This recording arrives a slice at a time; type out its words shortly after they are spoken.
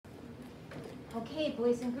Okay,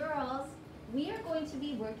 boys and girls, we are going to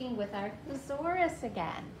be working with our thesaurus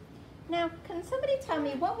again. Now, can somebody tell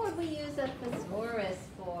me what would we use a thesaurus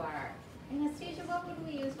for? Anastasia, what would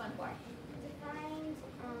we use one for? To find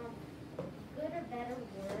good or better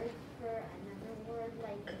word for another word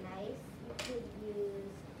like nice, you could use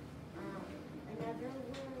another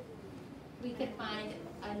word. We could find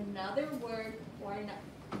another word or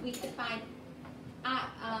we could find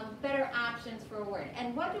better options for a word.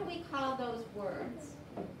 And what do we call those words?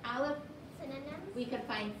 Olive? Synonyms? We could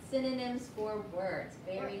find synonyms for words.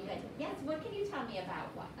 Very good. Yes, what can you tell me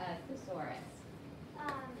about a thesaurus?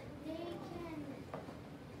 They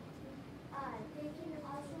can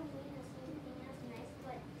also mean the same thing as nice,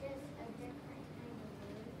 but just a different kind of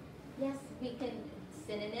word. Yes, we can,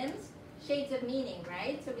 synonyms, shades of meaning,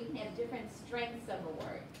 right? So we can have different strengths of a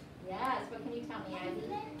word. Yes, what can you tell me, Ivy?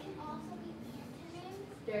 There can also be antonyms.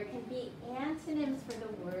 There can be antonyms for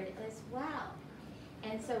the word as well.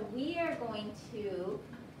 And so we are going to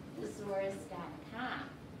thesaurus.com.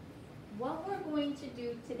 What we're going to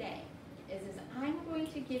do today is I'm going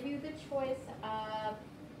to give you the choice of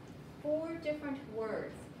 4 different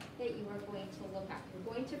words that you are going to look up.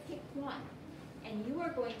 You're going to pick one, and you are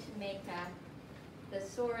going to make a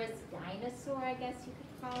Thesaurus Dinosaur, I guess you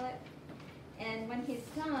could call it. And when he's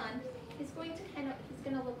done, he's going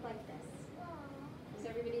to look like this. Does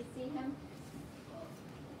everybody see him?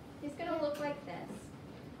 He's going to look like this.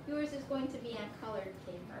 Yours is going to be on colored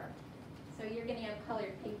paper. So you're going to have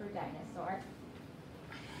colored paper dinosaur.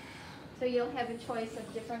 So you'll have a choice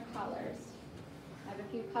of different colors. I have a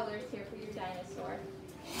few colors here for your dinosaur.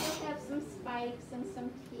 You'll have some spikes and some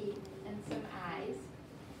teeth and some eyes.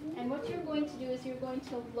 And what you're going to do is you're going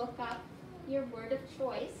to look up your word of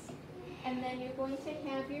choice, and then you're going to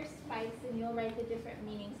have your spikes, and you'll write the different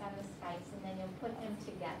meanings on the spikes, and then you'll put them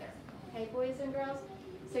together. Okay, boys and girls?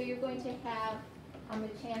 So you're going to have a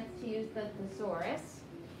chance to use the thesaurus.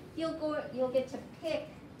 You'll get to pick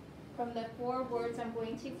from the 4 words I'm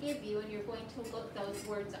going to give you, and you're going to look those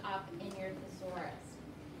words up in your thesaurus.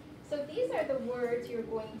 So these are the words you're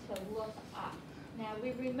going to look up. Now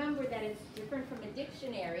we remember that it's different from a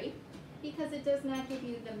dictionary because it does not give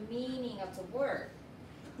you the meaning of the word.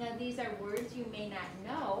 Now these are words you may not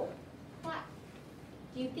know, but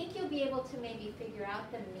do you think you'll be able to maybe figure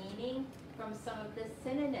out the meaning from some of the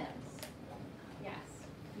synonyms? Yes,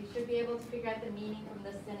 you should be able to figure out the meaning from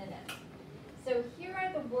the synonyms. So here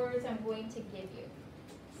are the words I'm going to give you.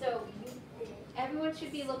 So everyone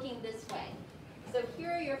should be looking this way. So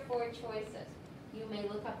here are your 4 choices. You may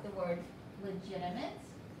look up the word legitimate.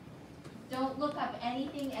 Don't look up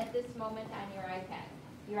anything at this moment on your iPad.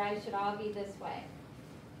 Your eyes should all be this way.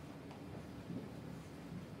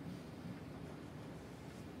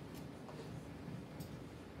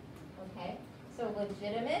 Okay, so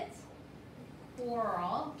legitimate,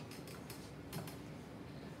 plural,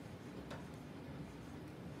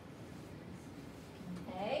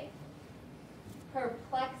 okay,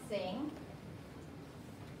 perplexing,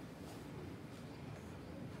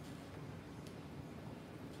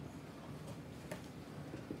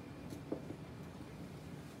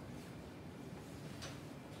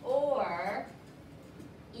 or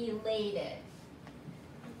elated.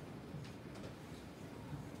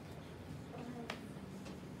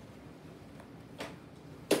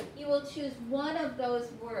 You will choose one of those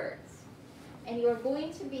words, and you are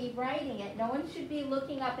going to be writing it. No one should be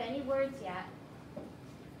looking up any words yet.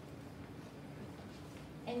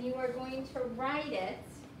 And you are going to write it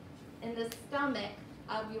in the stomach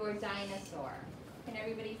of your dinosaur. Can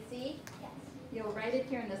everybody see? Yes. You'll write it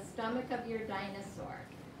here in the stomach of your dinosaur.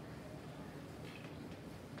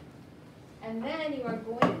 And then you are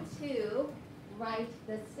going to write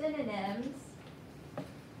the synonyms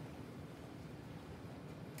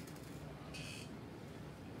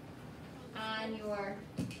on your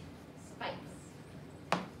spikes.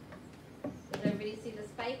 Does everybody see the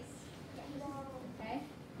spikes? Okay.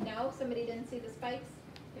 No? Somebody didn't see the spikes?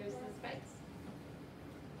 Here's the spikes.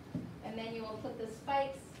 And then you will put the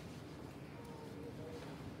spikes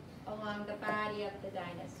along the body of the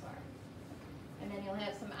dinosaur. And then you'll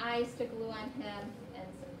have some eyes to glue on him and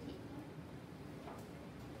some teeth.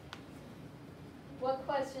 What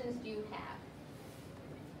questions do you have?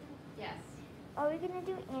 Yes? Are we going to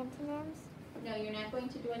do antonyms? No, you're not going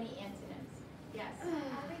to do any antonyms. Yes? Are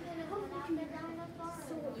we going to put out the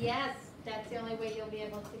dinosaur? Yes, that's the only way you'll be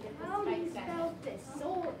able to get the spikes on it.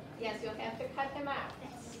 Thesaurus? Yes, you'll have to cut him out.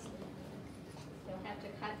 You'll have to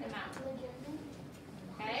cut him out.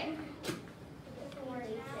 Okay?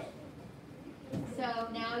 So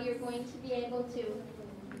now you're going to be able to,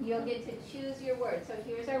 you'll get to choose your words. So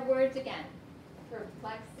here's our words again.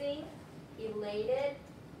 Perplexing, elated,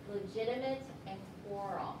 legitimate, and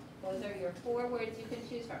quarrel. Those are your 4 words you can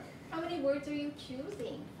choose from. How many words are you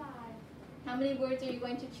choosing? 5. How many words are you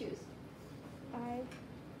going to choose? 5.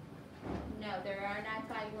 No, there are not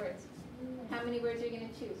 5 words. How many words are you going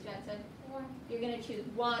to choose, Jensen? 1. You're going to choose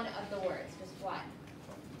one of the words, just one.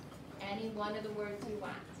 Any one of the words you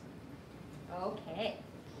want. Okay,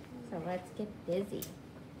 so let's get busy.